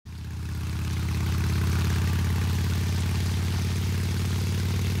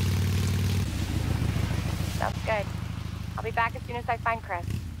Sounds good. I'll be back as soon as I find Chris.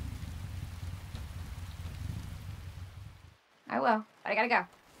 I will, but I gotta go.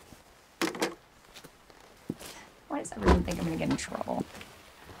 Why does everyone think I'm gonna get in trouble?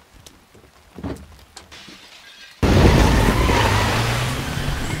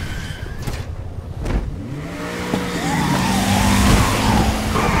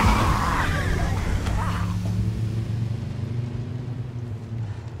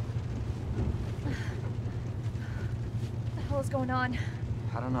 What's going on?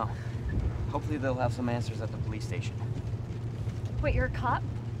 I don't know. Hopefully they'll have some answers at the police station. Wait, you're a cop?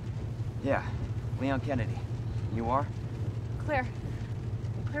 Yeah, Leon Kennedy. You are? Claire.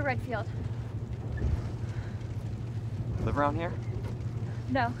 Claire Redfield. Live around here?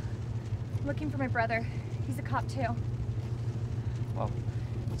 No. I'm looking for my brother. He's a cop too. Well,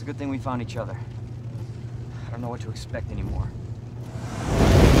 it's a good thing we found each other. I don't know what to expect anymore.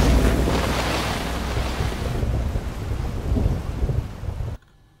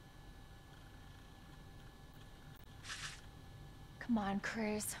 Come on,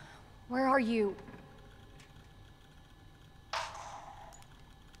 Chris. Where are you?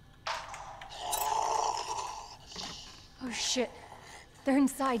 Oh shit. They're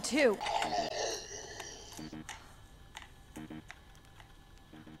inside too.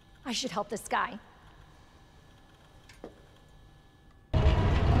 I should help this guy.